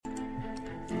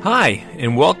Hi,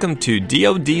 and welcome to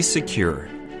DoD Secure,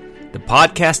 the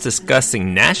podcast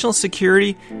discussing national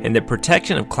security and the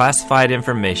protection of classified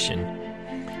information.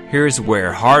 Here's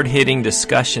where hard-hitting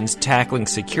discussions tackling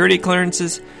security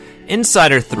clearances,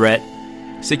 insider threat,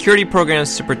 security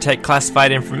programs to protect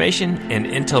classified information, and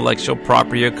intellectual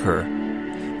property occur.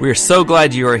 We are so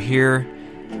glad you are here,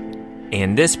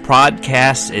 and this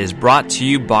podcast is brought to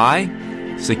you by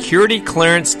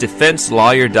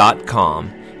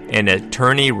SecurityClearanceDefenseLawyer.com and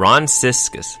attorney Ron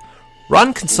Siskus.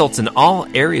 Ron consults in all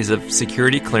areas of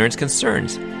security clearance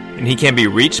concerns, and he can be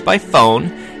reached by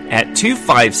phone at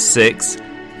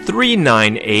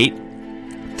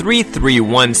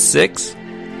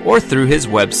 256-398-3316 or through his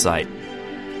website.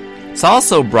 It's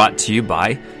also brought to you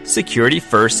by Security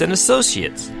First and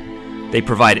Associates. They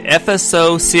provide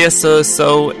FSO,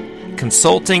 CSSO,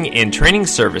 consulting, and training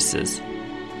services.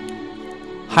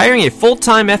 Hiring a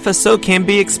full-time FSO can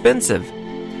be expensive.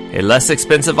 A less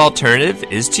expensive alternative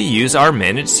is to use our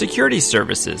managed security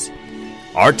services.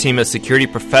 Our team of security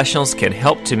professionals can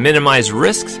help to minimize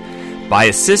risks by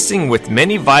assisting with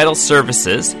many vital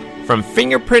services, from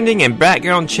fingerprinting and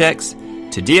background checks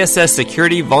to DSS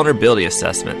security vulnerability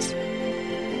assessments.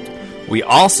 We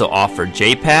also offer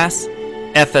JPass,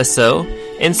 FSO,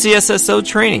 and CSSO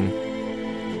training.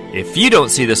 If you don't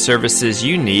see the services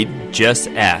you need, just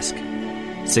ask.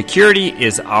 Security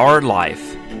is our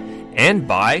life. And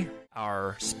by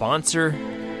our sponsor,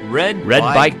 Red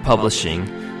Bike Publishing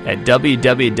at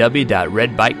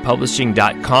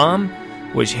www.redbikepublishing.com,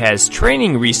 which has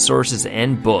training resources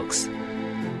and books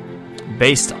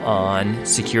based on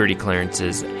security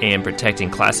clearances and protecting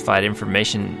classified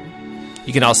information.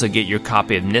 You can also get your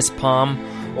copy of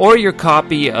NISPOM or your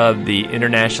copy of the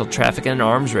International Traffic in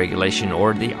Arms Regulation,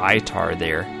 or the ITAR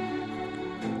there.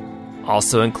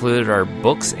 Also included are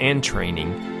books and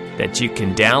training that you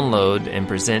can download and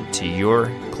present to your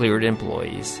cleared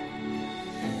employees.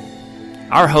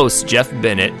 Our host, Jeff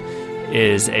Bennett,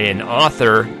 is an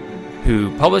author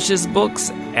who publishes books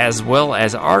as well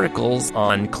as articles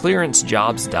on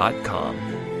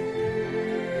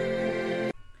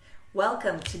clearancejobs.com.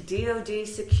 Welcome to DoD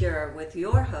Secure with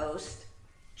your host,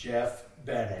 Jeff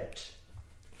Bennett.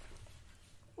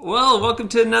 Well, welcome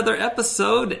to another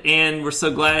episode, and we're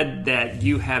so glad that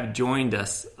you have joined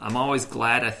us. I'm always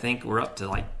glad. I think we're up to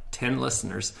like 10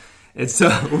 listeners, and so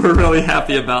we're really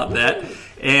happy about that.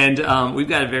 And we've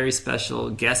got a very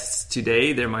special guests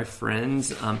today. They're my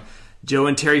friends, Joe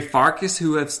and Terry Farkas,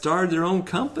 who have started their own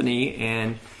company,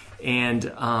 and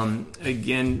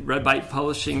again, Red Bike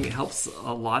Publishing helps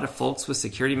a lot of folks with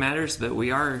security matters, but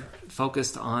we are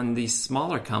focused on these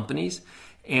smaller companies.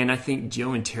 And I think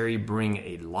Joe and Terry bring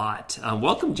a lot.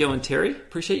 Welcome, Joe and Terry.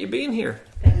 Appreciate you being here.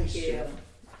 Thank you.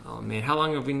 Oh, man. How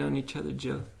long have we known each other,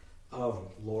 Joe? Oh,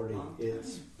 Lordy.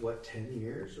 It's, 10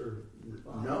 years? Or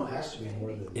no, it has to be more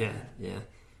than that.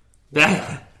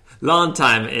 Yeah. Long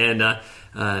time. And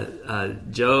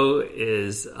Joe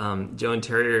and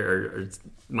Terry are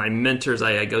my mentors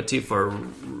I go to for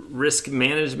risk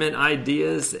management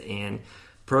ideas and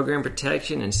program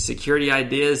protection and security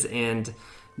ideas. And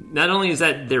not only is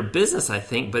that their business, I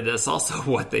think, but that's also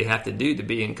what they have to do to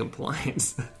be in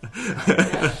compliance.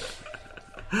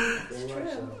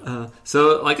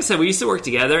 So, like I said, we used to work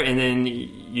together, and then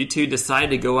you two decided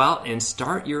to go out and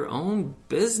start your own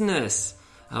business.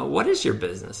 What is your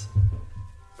business?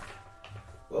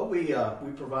 Well, we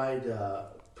provide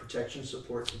protection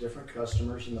support to different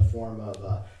customers in the form of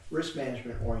risk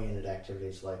management-oriented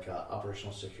activities like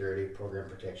operational security, program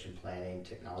protection planning,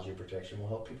 technology protection. We'll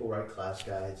help people write class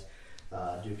guides,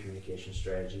 do communication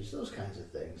strategies, those kinds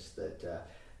of things that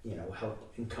help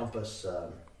encompass.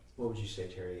 What would you say,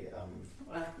 Terry?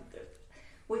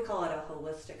 We call it a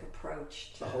holistic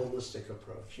approach. A holistic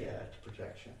approach, to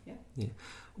protection. Yeah.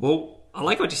 Well, I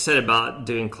like what you said about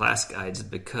doing class guides,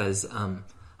 because I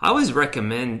always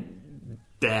recommend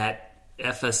that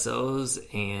FSOs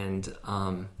and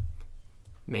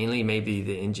mainly maybe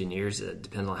the engineers,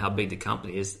 depending on how big the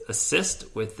company is,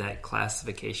 assist with that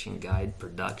classification guide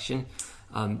production.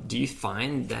 Do you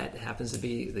find that happens to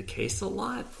be the case a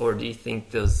lot, or do you think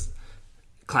those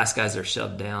class guides are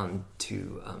shoved down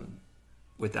to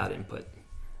without input?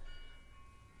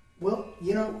 Well,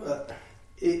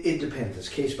 it depends. It's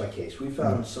case by case. We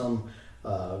found some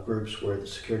groups where the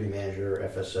security manager,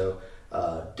 FSO,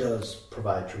 does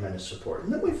provide tremendous support.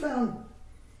 And then we found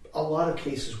a lot of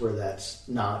cases where that's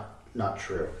not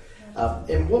true.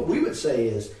 And what we would say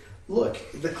is, look,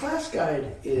 the class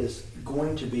guide is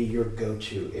going to be your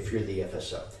go-to if you're the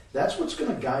FSO. That's what's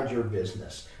going to guide your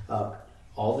business.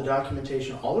 All the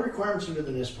documentation, all the requirements under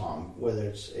the NISPOM, whether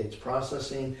it's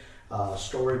processing,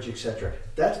 storage, etc.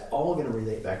 That's all going to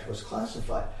relate back to what's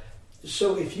classified.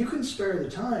 So if you can spare the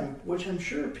time, which I'm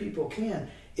sure people can,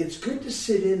 it's good to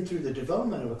sit in through the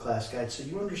development of a class guide so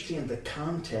you understand the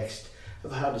context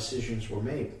of how decisions were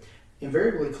made.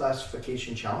 Invariably,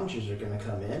 classification challenges are going to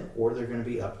come in, or they're going to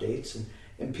be updates,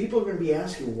 and people are going to be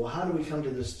asking, well, how do we come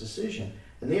to this decision?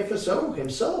 And the FSO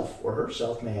himself or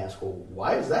herself may ask, well,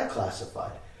 why is that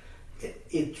classified?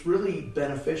 It's really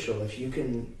beneficial if you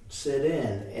can sit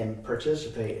in and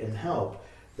participate and help.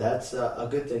 That's a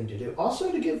good thing to do.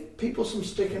 Also, to give people some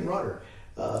stick and rudder.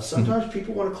 Sometimes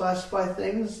people want to classify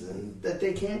things that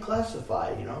they can't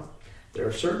classify. There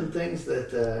are certain things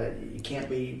that you can't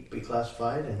be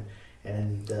classified,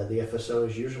 and the FSO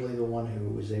is usually the one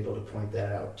who is able to point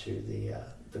that out to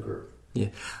the group. Yeah,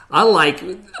 I like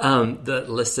the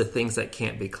list of things that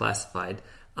can't be classified.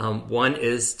 One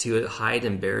is to hide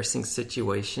embarrassing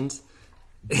situations,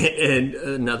 and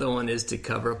another one is to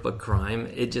cover up a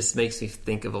crime. It just makes me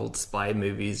think of old spy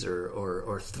movies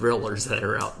or thrillers that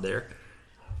are out there.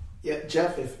 Yeah,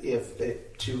 Jeff,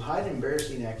 if to hide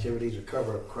embarrassing activities or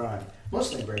cover up crime,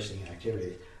 mostly embarrassing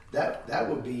activities, that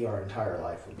would be our entire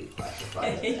life would be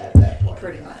classified at that point.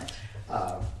 Pretty much.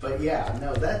 But yeah,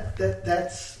 no,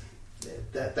 that's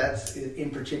in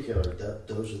particular.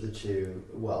 Those are the two.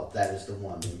 Well, that is the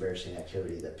one, the embarrassing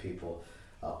activity that people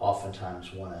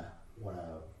oftentimes want to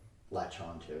latch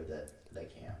onto that they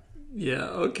can't. Yeah.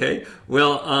 Okay.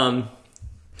 Well,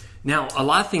 now a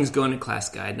lot of things go into class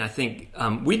guide, and I think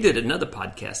we did another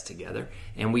podcast together,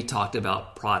 and we talked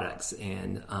about products,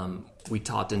 and we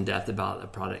talked in depth about a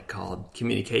product called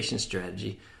Communication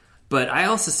Strategy. But I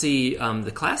also see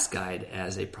the class guide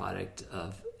as a product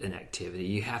of an activity.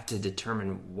 You have to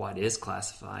determine what is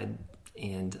classified,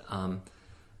 and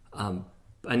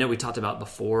I know we talked about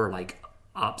before, like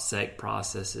OPSEC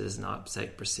processes and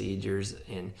OPSEC procedures,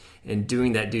 and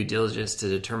doing that due diligence to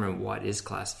determine what is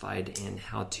classified and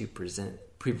how to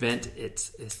prevent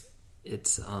its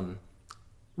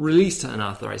release to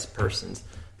unauthorized persons.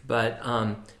 But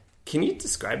can you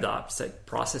describe the OPSEC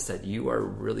process that you are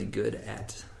really good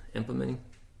at implementing?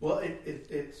 Well,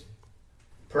 it's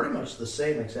pretty much the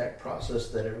same exact process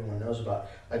that everyone knows about: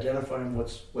 identifying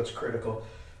what's critical,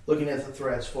 looking at the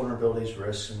threats, vulnerabilities,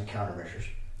 risks, and the countermeasures.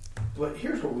 But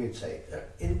here's what we'd say: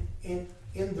 in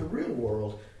the real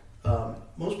world,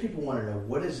 most people want to know,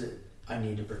 what is it I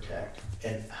need to protect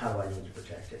and how I need to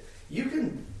protect it. You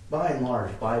can, by and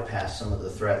large, bypass some of the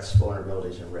threats,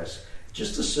 vulnerabilities, and risks.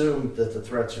 Just assume that the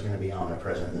threats are going to be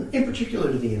omnipresent, in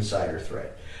particular the insider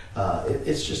threat.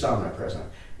 It's just omnipresent.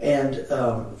 And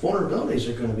vulnerabilities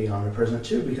are going to be omnipresent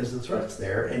too, because the threat's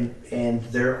there, and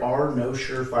there are no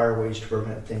surefire ways to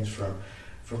prevent things from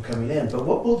coming in. But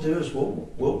what we'll do is we'll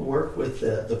work with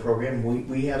the program.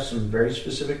 We have some very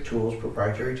specific tools,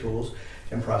 proprietary tools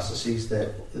and processes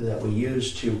that we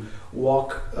use to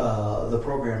walk the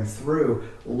program through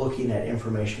looking at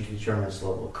information to determine its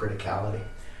level of criticality.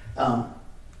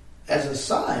 As a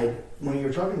side, when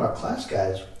you're talking about class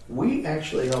guides, we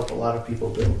actually help a lot of people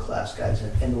build class guides.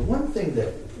 And the one thing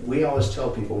that we always tell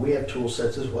people, we have tool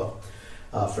sets as well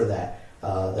for that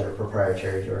are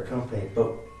proprietary to our company.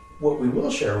 But what we will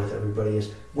share with everybody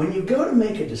is, when you go to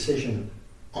make a decision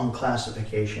on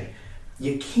classification,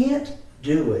 you can't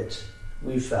do it,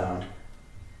 we've found,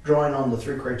 drawing on the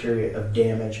three criteria of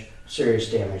damage,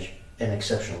 serious damage, and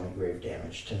exceptionally grave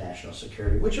damage to national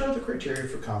security, which are the criteria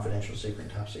for confidential, secret,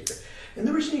 and top secret. And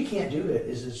the reason you can't do it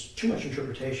is it's too much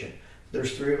interpretation.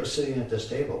 There's three of us sitting at this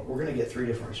table. We're going to get three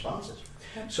different responses.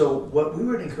 So what we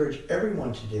would encourage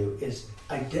everyone to do is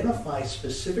identify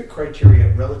specific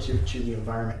criteria relative to the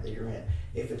environment that you're in.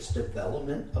 If it's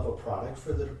development of a product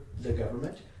for the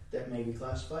government that may be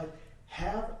classified,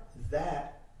 have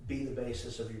that be the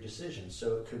basis of your decision.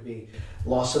 So it could be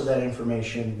loss of that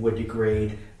information would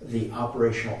degrade the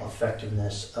operational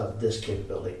effectiveness of this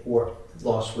capability, or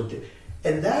loss would do.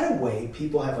 And that way,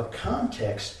 people have a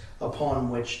context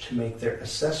upon which to make their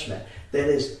assessment that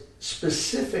is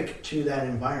specific to that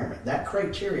environment. That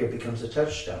criteria becomes a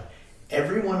touchstone.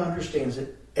 Everyone understands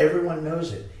it. Everyone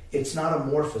knows it. It's not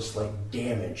amorphous like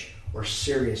damage or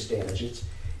serious damage.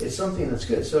 It's something that's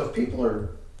good. So if people are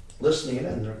listening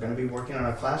and they're going to be working on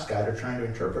a class guide or trying to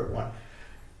interpret one,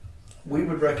 we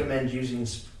would recommend using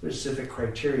specific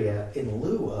criteria in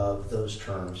lieu of those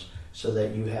terms so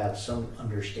that you have some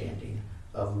understanding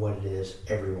of what it is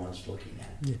everyone's looking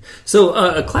at. Yeah. So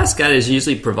a class guide is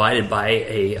usually provided by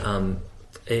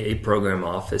a program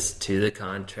office to the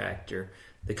contractor.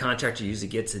 The contractor usually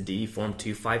gets a DD Form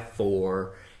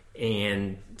 254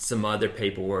 and some other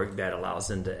paperwork that allows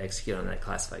them to execute on that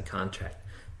classified contract.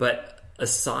 But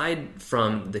aside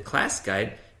from the class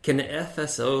guide, Can the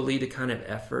FSO lead a kind of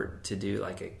effort to do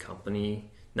like a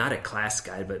company, not a class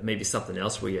guide, but maybe something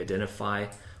else where you identify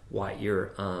what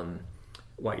your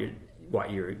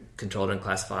controlled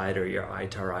unclassified or your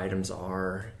ITAR items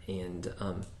are, and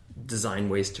design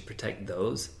ways to protect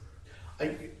those?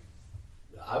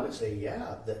 I would say,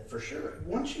 yeah, that for sure.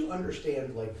 Once you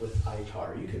understand, like with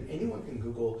ITAR, anyone can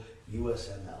Google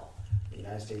USML, the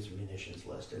United States Munitions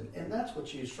List, and that's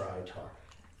what's used for ITAR.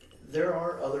 There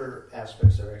are other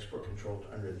aspects that are export controlled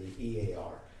under the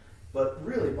EAR, but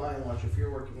really, by and large, if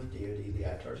you're working with DoD, the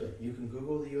ITARs, you can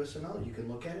Google the USML. You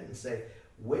can look at it and say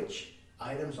which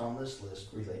items on this list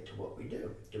relate to what we do.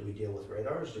 Do we deal with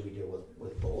radars? Do we deal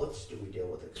with bullets? Do we deal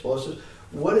with explosives?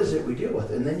 What is it we deal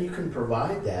with? And then you can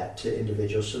provide that to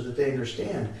individuals so that they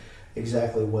understand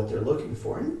exactly what they're looking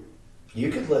for. And you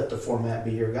could let the format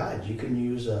be your guide. You can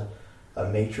use a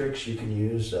matrix. You can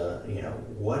use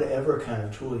whatever kind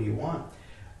of tool you want.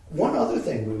 One other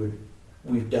thing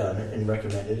we've done and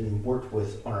recommended and worked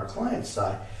with on our client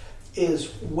side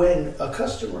is when a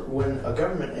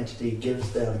government entity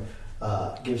gives,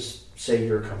 say,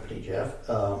 your company, Jeff,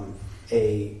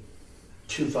 a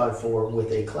 254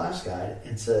 with a class guide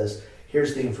and says,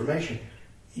 here's the information,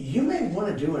 you may want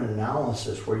to do an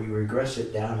analysis where you regress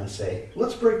it down and say,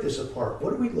 let's break this apart.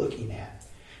 What are we looking at?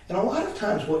 And a lot of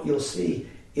times what you'll see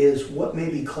is what may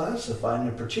be classified. And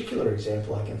a particular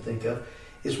example I can think of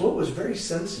is what was very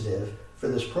sensitive for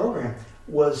this program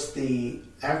was the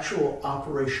actual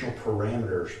operational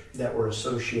parameters that were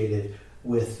associated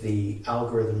with the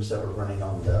algorithms that were running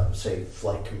on the, say,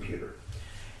 flight computer.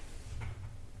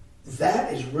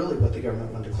 That is really what the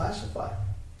government wanted to classify.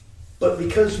 But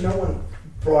because no one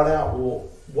brought out, well,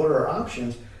 what are our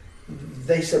options,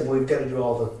 they said, well, we've got to do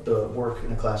all the work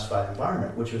in a classified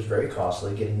environment, which was very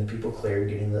costly, getting the people cleared,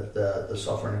 getting the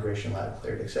software integration lab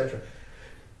cleared, etc.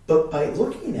 But by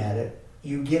looking at it,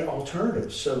 you get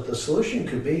alternatives. So the solution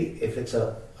could be, if it's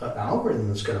an algorithm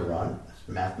that's going to run,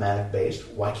 mathematic based,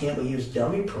 why can't we use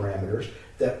dummy parameters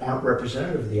that aren't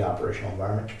representative of the operational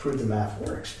environment to prove the math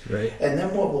works? Right. And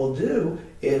then what we'll do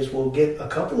is we'll get a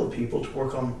couple of people to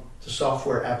work on the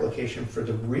software application for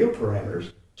the real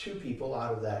parameters, 2 people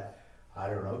out of that,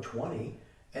 20,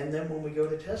 and then when we go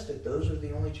to test it, those are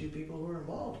the only 2 people who are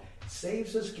involved. It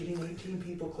saves us getting 18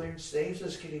 people cleared, saves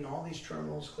us getting all these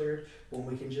terminals cleared when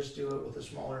we can just do it with a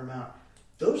smaller amount.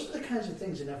 Those are the kinds of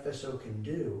things an FSO can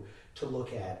do to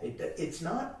look at. It's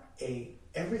not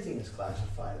everything is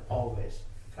classified always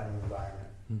kind of environment.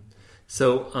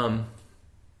 So,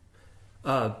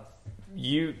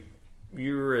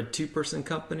 you're a 2-person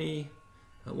company.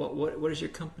 What is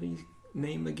your company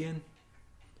name again?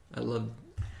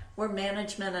 We're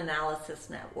Management Analysis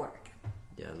Network.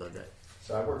 Yeah, I love that.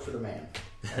 So I work for the man.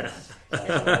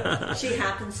 She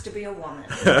happens to be a woman.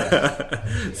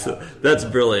 So that's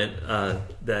brilliant.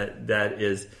 That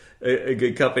is a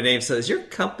good company name. So is your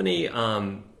company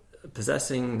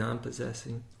possessing,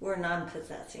 non-possessing? We're a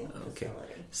non-possessing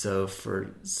facility. So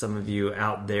for some of you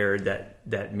out there,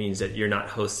 that means that you're not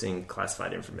hosting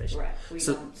classified information. Right. We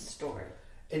don't store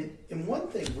it. And one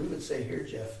thing we would say here,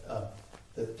 Jeff,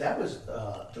 that was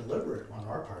deliberate on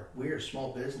our part. We're a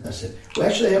small business, and we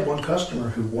actually have one customer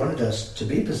who wanted us to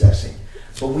be possessing,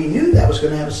 but we knew that was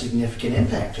going to have a significant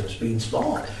impact to us being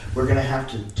small. We're going to have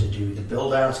to do the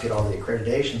build-outs, get all the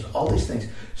accreditations, all these things.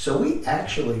 So we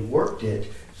actually worked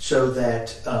it so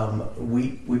that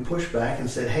we pushed back and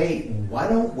said, hey, why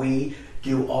don't we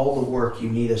do all the work you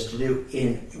need us to do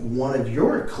in one of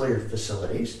your cleared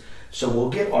facilities? So we'll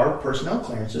get our personnel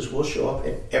clearances. We'll show up,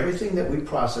 and everything that we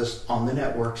process on the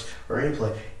networks or any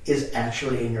place is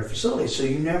actually in your facility. So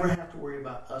you never have to worry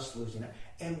about us losing it.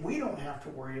 And we don't have to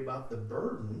worry about the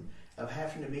burden of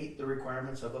having to meet the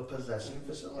requirements of a possessing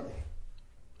facility.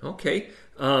 Okay.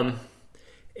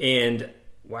 And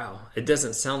wow, it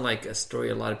doesn't sound like a story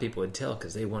a lot of people would tell,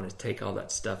 because they want to take all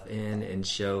that stuff in and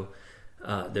show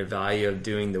their value of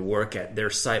doing the work at their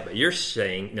site. But you're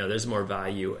saying, no, there's more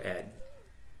value at...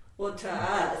 Well, to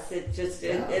us,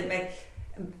 it makes,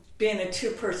 being a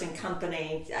 2-person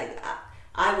company,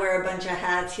 I wear a bunch of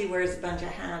hats, he wears a bunch of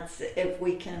hats. If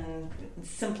we can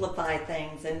simplify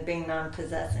things, and being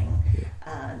non-possessing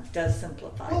does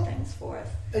simplify things for us.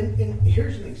 And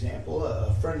here's an example.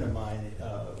 A friend of mine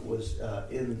was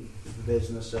in the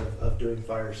business of doing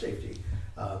fire safety.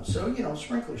 So,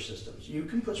 sprinkler systems. You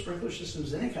can put sprinkler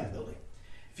systems in any kind of building.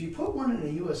 If you put one in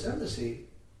a U.S. embassy,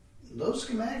 those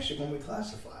schematics are going to be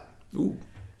classified. Ooh.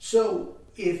 So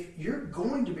if you're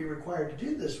going to be required to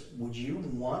do this, would you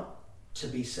want to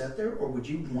be set there, or would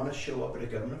you want to show up at a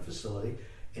government facility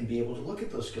and be able to look at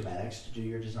those schematics to do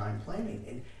your design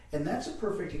planning? And that's a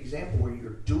perfect example where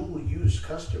you're dual use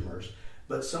customers,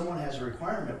 But someone has a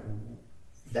requirement.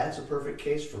 That's a perfect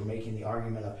case for making the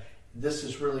argument of this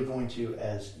is really going to,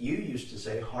 as you used to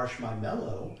say, harsh my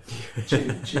mellow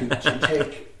to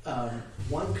take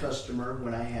one customer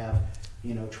when I have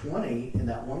 20, and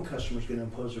that one customer is going to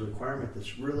impose a requirement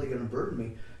that's really going to burden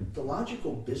me. The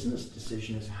logical business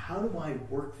decision is, how do I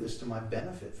work this to my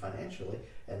benefit financially?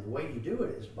 And the way you do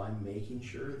it is by making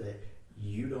sure that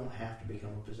you don't have to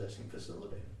become a possessing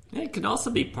facility. It could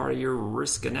also be part of your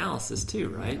risk analysis too,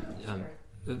 right?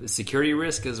 Yeah, security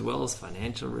risk as well as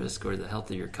financial risk or the health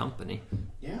of your company.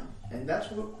 Yeah, and that's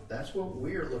what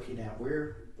we're looking at.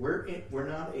 We're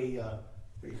not a what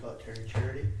do you call it, Terry?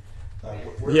 Charity.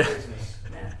 We're a business.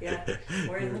 Yeah,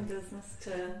 we're in the business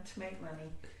to make money.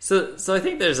 So I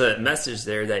think there's a message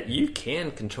there that you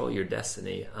can control your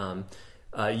destiny.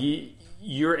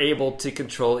 You're able to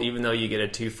control, even though you get a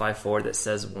 254 that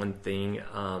says one thing.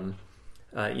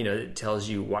 It tells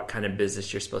you what kind of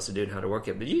business you're supposed to do and how to work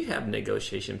it. But you have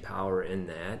negotiation power in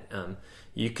that.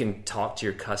 You can talk to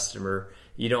your customer.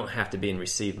 You don't have to be in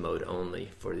receive mode only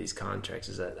for these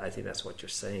contracts. I think that's what you're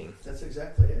saying. That's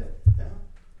exactly it. Yeah.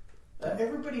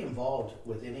 Everybody involved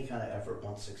with any kind of effort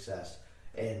wants success,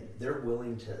 and they're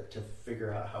willing to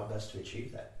figure out how best to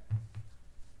achieve that.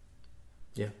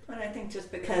 Yeah. And I think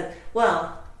just because,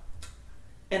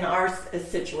 in our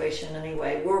situation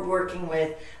anyway, we're working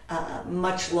with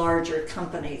much larger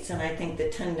companies, and I think the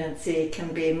tendency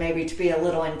can be maybe to be a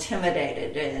little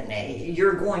intimidated and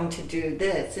you're going to do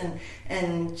this,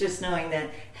 and just knowing that,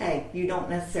 hey, you don't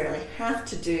necessarily have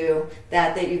to do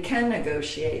that you can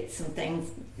negotiate some things,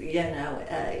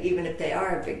 even if they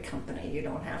are a big company, you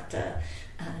don't have to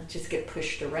just get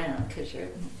pushed around because you're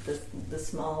the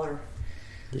smaller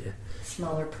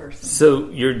person. So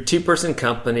you're a 2-person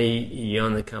company. You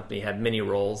own the company. You have many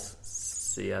roles: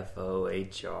 CFO,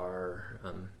 HR,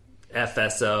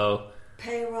 FSO,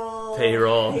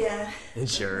 payroll, yeah,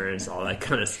 insurance, all that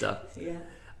kind of stuff. Yeah.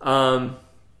 I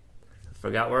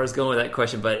forgot where I was going with that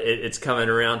question, but it's coming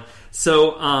around.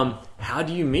 So how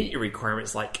do you meet your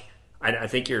requirements? Like, I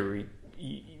think you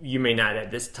may not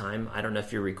at this time. I don't know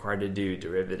if you're required to do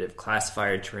derivative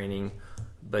classifier training,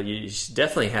 but you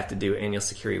definitely have to do annual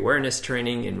security awareness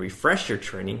training and refresher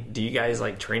training. Do you guys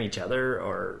train each other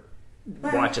or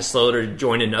watch a slot or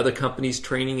join another company's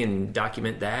training and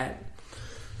document that?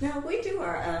 No, we do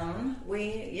our own.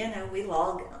 We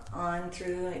log on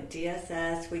through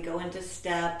DSS. We go into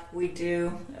STEP. We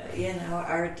do,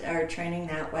 our training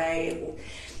that way.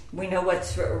 We know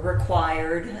what's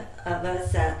required of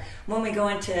us. When we go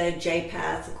into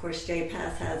JPAS, of course,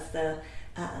 JPAS has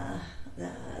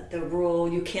the rule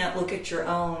you can't look at your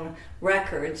own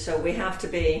record, so we have to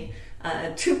be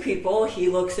 2 people. He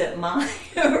looks at my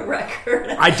record.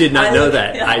 I did not know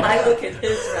that. I look at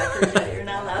his record. But you're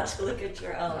not allowed to look at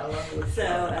your own.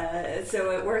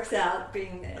 So it works out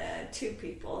being 2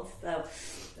 people. So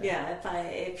yeah,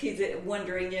 if he's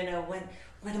wondering,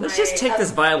 when let's just take this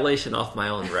violation off my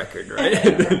own record, right?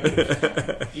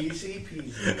 Easy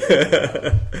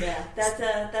peasy. Yeah, that's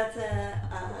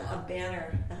a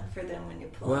banner for them when you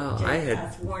pull up. I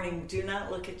had warning: do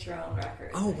not look at your own record.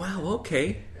 Oh wow,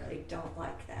 okay. I don't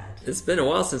like that. It's been a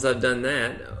while since I've done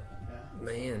that.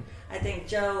 Man. I think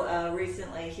Joe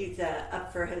recently, he's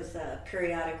up for his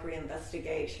periodic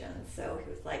reinvestigation. So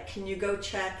he was like, can you go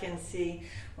check and see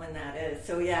when that is?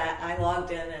 So yeah, I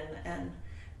logged in and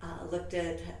looked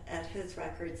at his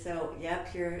record. So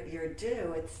yep, you're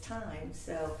due. It's time.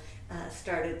 So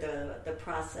started the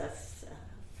process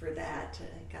for that.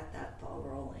 Got that ball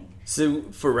rolling. So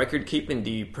for record keeping,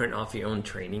 do you print off your own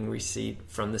training receipt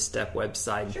from the STEP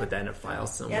website and Sure. put that in a file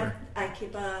somewhere? Yeah, I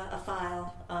keep a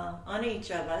file on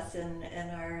each of us in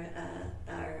our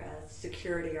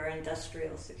security, our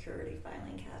industrial security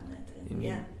filing cabinet. And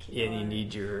you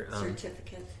need your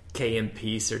certificates.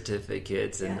 KMP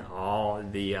certificates and all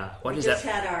the what we is just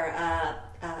that? had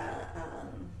our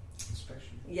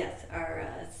Inspection. yes, our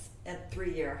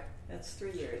 3-year. That's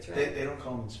 3 years, right? They don't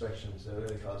call them inspections.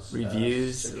 They call it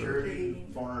reviews, security,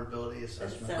 vulnerability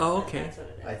assessment. Oh, okay. That's what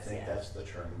it is. I think that's the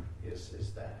term.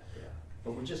 Is that? Yeah.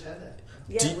 But we just had that.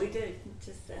 Yeah, we did.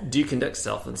 Just do you conduct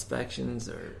self inspections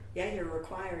or? Yeah, you're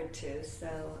required to.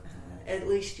 So at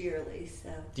least yearly. So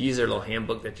do you use their little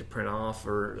handbook that you print off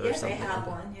or something? Yeah, they have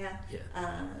one. Yeah.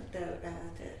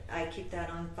 I keep that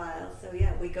on file. So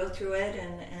yeah, we go through it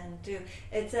and do.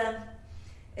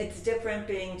 It's different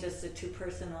being just a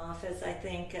 2-person office, I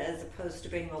think, as opposed to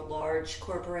being a large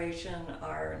corporation.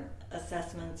 Our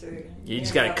assessments are... You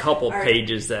just got a couple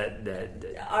pages that...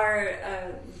 Our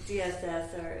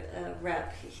DSS, our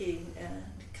rep, he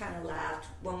kind of laughed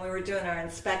when we were doing our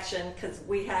inspection, because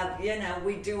we have,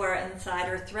 we do our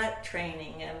insider threat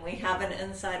training, and we have an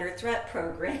insider threat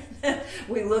program.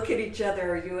 We look at each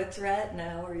other, are you a threat?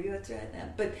 No. Are you a threat? No.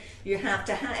 But you have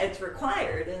to it's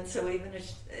required, and so even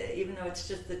though it's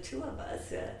just the two of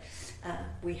us,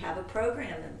 we have a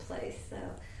program in place.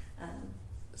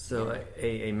 So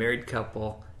a married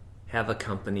couple have a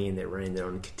company, and they're running their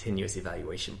own continuous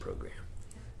evaluation program.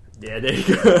 Yeah, there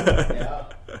you go. Yeah.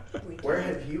 Where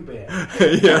have you been?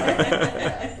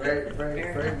 Yeah, very, very,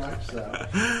 very much so.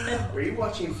 Were you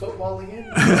watching football again?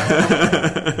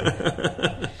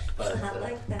 But, not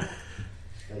like that.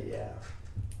 Yeah.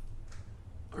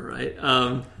 All right.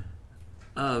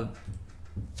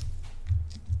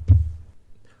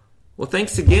 Well,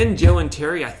 thanks again, Joe and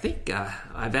Terry. I think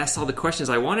I've asked all the questions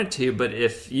I wanted to, but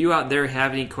if you out there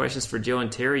have any questions for Joe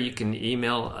and Terry, you can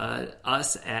email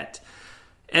us at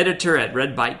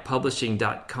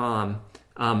editor@redbikepublishing.com.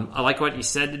 I like what you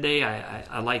said today.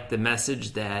 I like the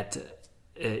message that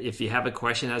if you have a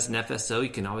question as an FSO, you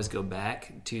can always go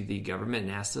back to the government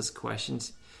and ask those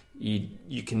questions.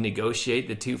 You can negotiate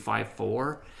the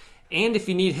 254. And if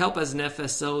you need help as an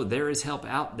FSO, there is help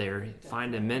out there.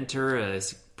 Find a mentor, a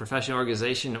professional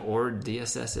organization, or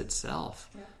DSS itself.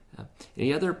 Yeah.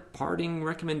 Any other parting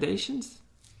recommendations?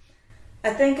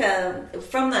 I think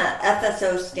from the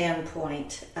FSO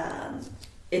standpoint,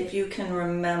 if you can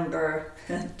remember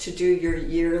to do your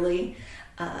yearly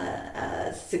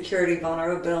security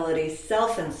vulnerability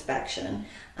self-inspection,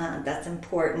 that's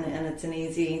important, and it's an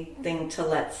easy thing to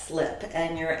let slip.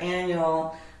 And your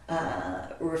annual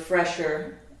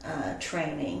refresher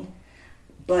training.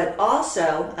 But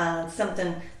also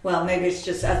something, well, maybe it's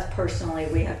just us personally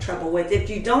we have trouble with. If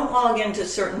you don't log into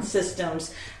certain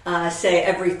systems, say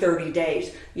every 30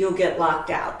 days, you'll get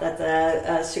locked out. That's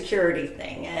a security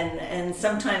thing. And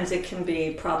sometimes it can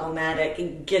be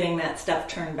problematic getting that stuff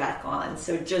turned back on.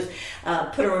 So just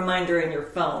put a reminder in your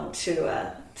phone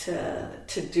to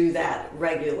do that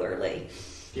regularly.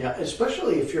 Yeah,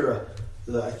 especially if you're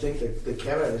I think the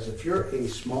caveat is if you're a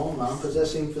small,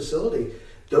 non-possessing facility,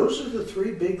 those are the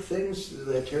three big things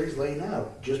that Terry's laying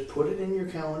out. Just put it in your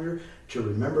calendar to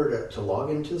remember to log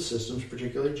into the systems,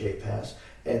 particularly JPass,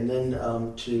 and then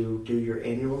to do your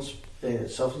annual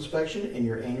self-inspection and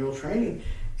your annual training.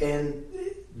 And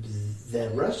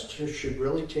the rest should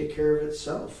really take care of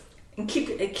itself. And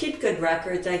keep good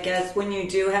records, I guess. When you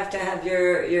do have to have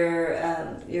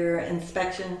your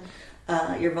inspection,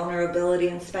 your vulnerability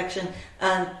inspection,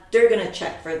 they're going to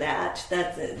check for that.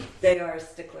 They are a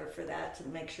stickler for that, to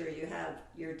make sure you have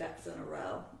your ducks in a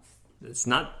row. It's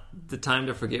not the time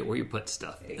to forget where you put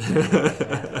stuff.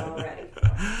 Exactly. Already.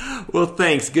 Well,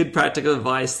 thanks. Good practical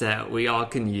advice that we all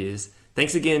can use.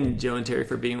 Thanks again, Joe and Terry,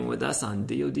 for being with us on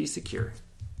DoD Secure.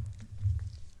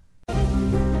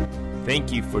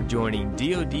 Thank you for joining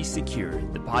DoD Secure,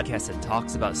 the podcast that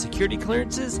talks about security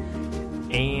clearances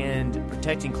and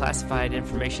protecting classified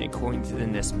information according to the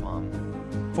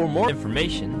NISPOM. For more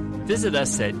information, visit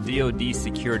us at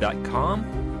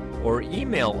dodsecure.com or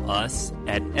email us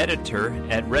at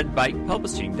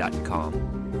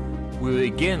editor@redbikepublishing.com. We would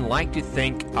again like to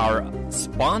thank our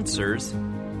sponsors,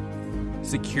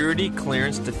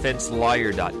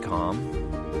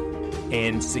 SecurityClearanceDefenseLawyer.com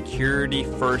and Security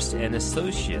First and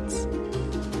Associates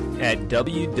at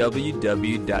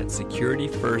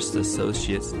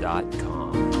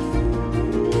www.securityfirstassociates.com.